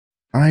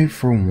I,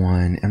 for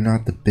one, am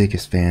not the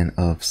biggest fan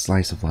of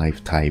slice of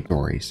life type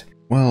stories.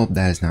 Well,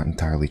 that is not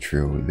entirely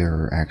true. There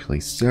are actually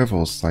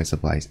several slice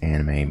of life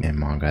anime and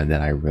manga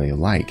that I really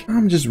like.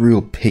 I'm just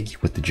real picky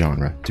with the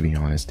genre, to be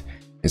honest.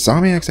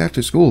 Insomniacs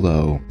After School,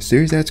 though, the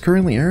series that's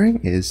currently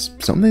airing, is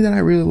something that I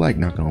really like,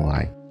 not gonna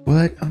lie.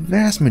 But a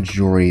vast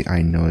majority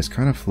I notice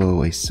kind of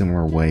flow a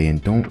similar way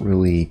and don't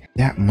really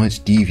that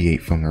much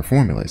deviate from their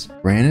formulas.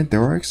 Granted,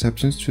 there are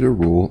exceptions to the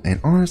rule,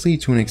 and honestly,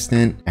 to an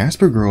extent,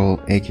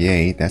 Aspergirl,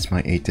 aka That's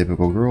My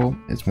Atypical Girl,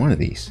 is one of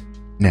these.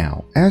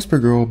 Now,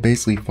 Aspergirl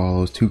basically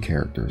follows two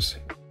characters.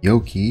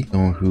 Yoki,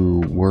 someone who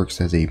works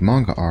as a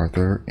manga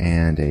author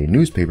and a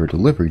newspaper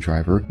delivery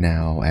driver.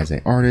 Now, as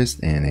an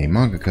artist and a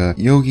mangaka,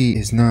 Yogi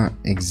is not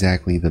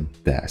exactly the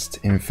best.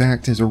 In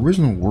fact, his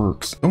original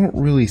works don't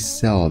really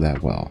sell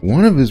that well.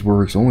 One of his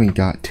works only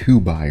got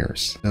 2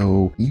 buyers,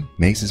 so he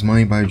makes his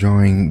money by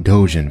drawing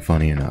doujin,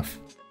 funny enough.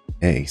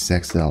 Hey,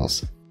 sex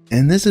sells.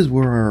 And this is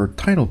where our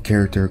title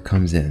character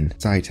comes in.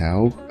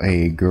 Saito,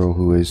 a girl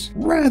who is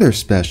rather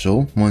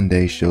special, one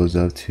day shows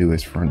up to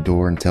his front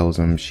door and tells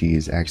him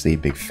she's actually a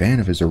big fan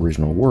of his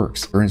original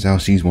works. Turns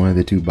out she's one of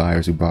the 2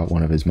 buyers who bought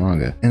one of his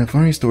manga. And a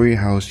funny story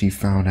how she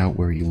found out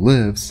where he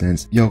lives,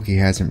 since Yoki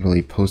hasn't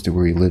really posted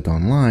where he lived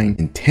online,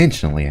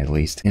 intentionally at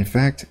least. In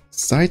fact,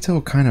 Saito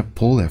kind of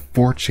pulled a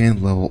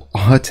 4chan level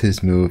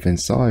autist move and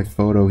saw a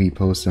photo he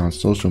posted on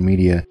social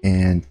media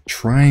and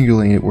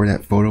triangulated where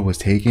that photo was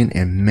taken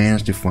and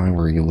managed to find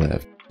where he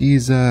lived.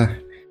 He's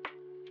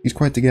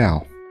quite the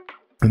gal.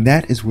 And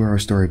that is where our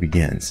story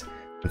begins,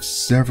 with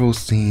several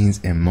scenes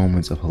and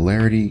moments of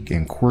hilarity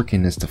and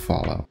quirkiness to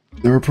follow.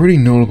 There are pretty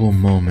notable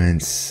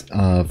moments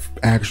of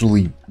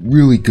actually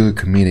really good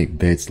comedic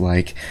bits,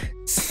 like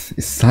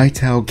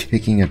Saito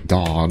kicking a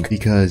dog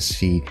because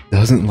she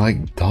doesn't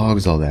like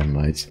dogs all that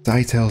much.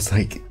 Saito's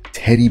like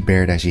teddy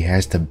bear that she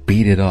has to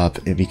beat it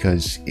up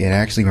because it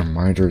actually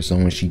reminds her of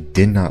someone she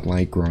did not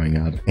like growing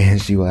up,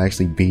 and she will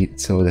actually beat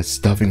so the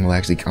stuffing will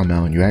actually come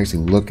out and you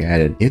actually look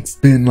at it. It's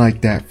been like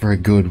that for a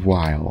good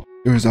while.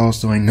 There's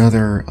also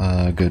another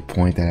good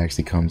point that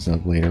actually comes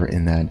up later,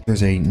 in that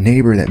there's a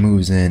neighbor that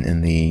moves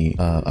in the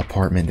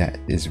apartment that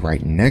is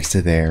right next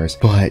to theirs,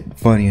 but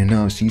funny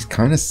enough, she's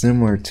kind of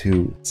similar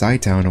to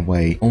Saito in a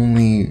way,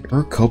 only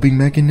her coping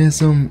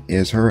mechanism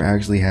is her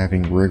actually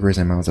having rigorous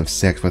amounts of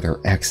sex with her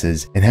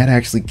exes, and that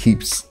actually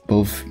keeps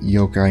both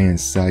Yokai and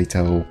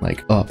Saito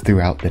like up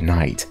throughout the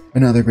night.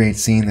 Another great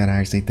scene that I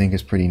actually think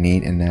is pretty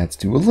neat, and that's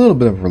to a little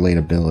bit of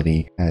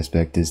relatability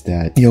aspect, is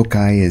that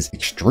Yokai is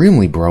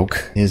extremely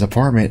broke. His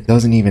apartment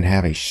doesn't even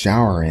have a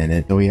shower in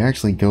it, so he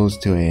actually goes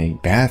to a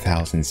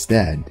bathhouse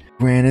instead.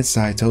 Granted,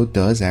 Saito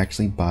does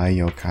actually buy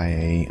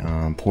Yokai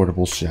a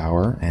portable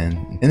shower,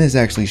 and this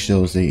actually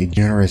shows the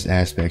generous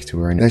aspects to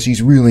her and that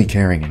she's really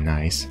caring and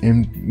nice.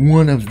 And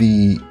one of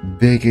the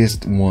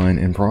biggest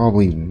and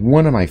probably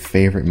one of my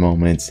favorite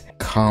moments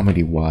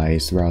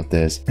comedy-wise throughout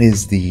this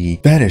is the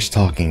fetish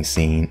talking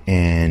scene,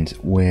 and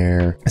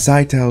where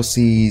Saito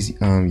sees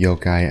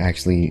Yokai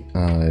actually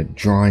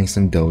drawing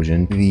some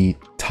doujin. The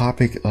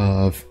topic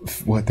of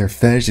what their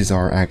fetishes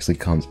are actually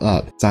comes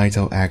up.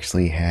 Saito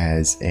actually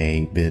has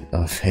a bit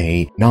of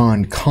a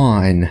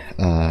non-con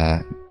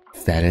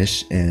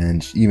fetish,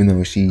 and even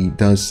though she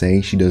does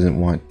say she doesn't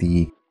want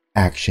the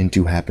action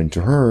to happen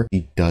to her,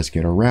 she does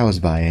get aroused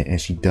by it, and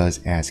she does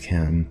ask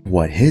him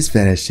what his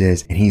fetish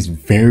is, and he's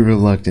very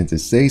reluctant to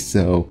say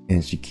so,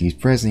 and she keeps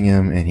pressing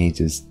him, and he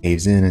just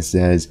caves in and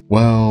says,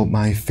 well,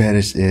 my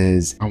fetish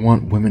is I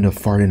want women to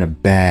fart in a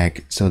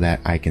bag so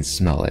that I can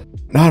smell it.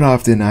 Not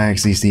often I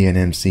actually see an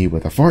MC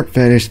with a fart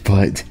fetish,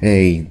 but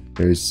hey,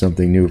 there's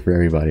something new for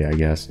everybody, I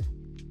guess.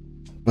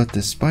 But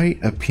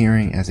despite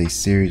appearing as a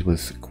series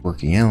with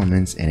quirky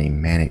elements and a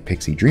manic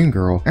pixie dream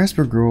girl,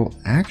 Aspergirl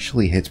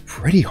actually hits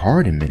pretty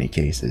hard in many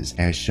cases,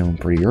 as shown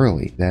pretty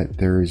early, that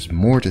there's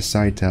more to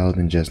Saito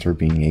than just her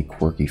being a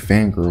quirky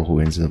fangirl who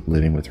ends up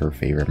living with her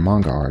favorite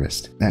manga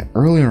artist. That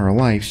early in her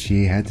life,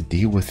 she had to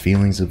deal with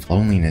feelings of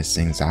loneliness,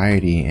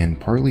 anxiety, and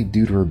partly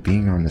due to her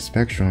being on the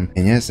spectrum,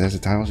 and yes, as the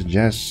title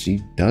suggests,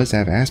 she does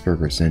have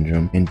Asperger's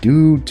syndrome, and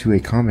due to a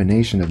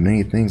combination of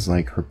many things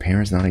like her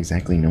parents not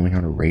exactly knowing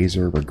how to raise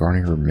her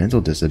regarding her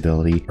mental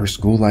disability, her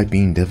school life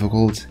being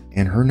difficult,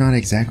 and her not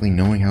exactly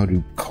knowing how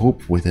to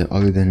cope with it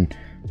other than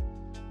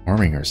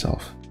harming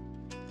herself.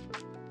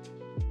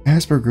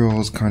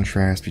 Aspergirl's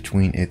contrast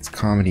between its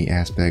comedy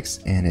aspects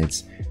and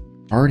its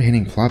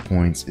hard-hitting plot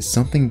points is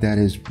something that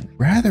is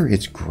rather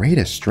its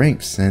greatest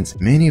strength, since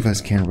many of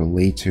us can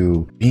relate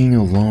to being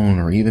alone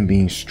or even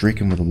being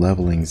stricken with a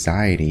level of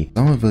anxiety.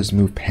 Some of us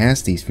move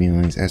past these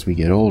feelings as we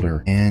get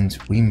older and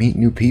we meet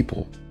new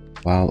people,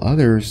 while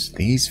others,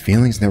 these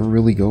feelings never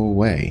really go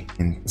away.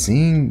 And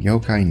seeing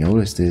Yokai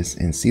notice this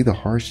and see the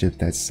hardship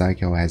that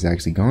Saito has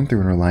actually gone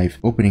through in her life,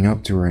 opening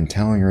up to her and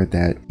telling her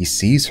that he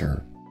sees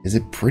her, is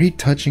a pretty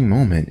touching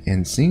moment,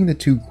 and seeing the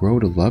two grow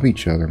to love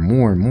each other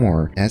more and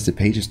more as the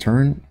pages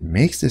turn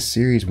makes this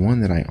series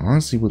one that I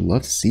honestly would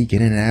love to see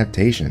get an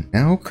adaptation.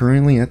 Now,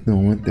 currently at the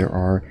moment, there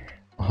are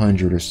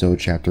 100 or so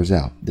chapters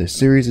out. The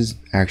series is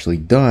actually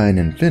done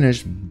and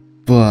finished,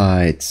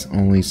 but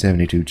only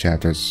 72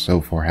 chapters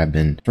so far have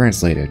been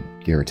translated,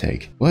 give or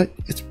take. But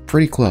it's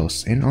pretty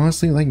close, and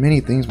honestly, like many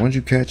things, once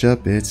you catch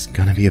up, it's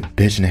gonna be a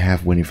bitch and a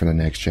half waiting for the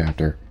next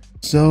chapter.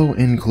 So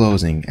in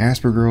closing,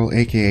 Asper Girl,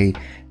 aka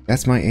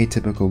That's My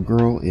Atypical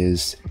Girl,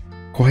 is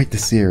quite the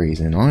series,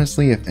 and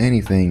honestly, if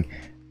anything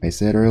I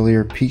said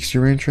earlier piques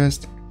your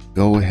interest,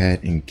 go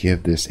ahead and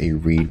give this a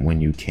read when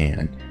you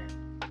can.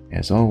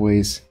 As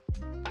always,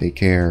 take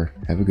care,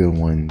 have a good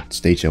one,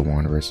 stay chill,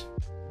 Wanderers.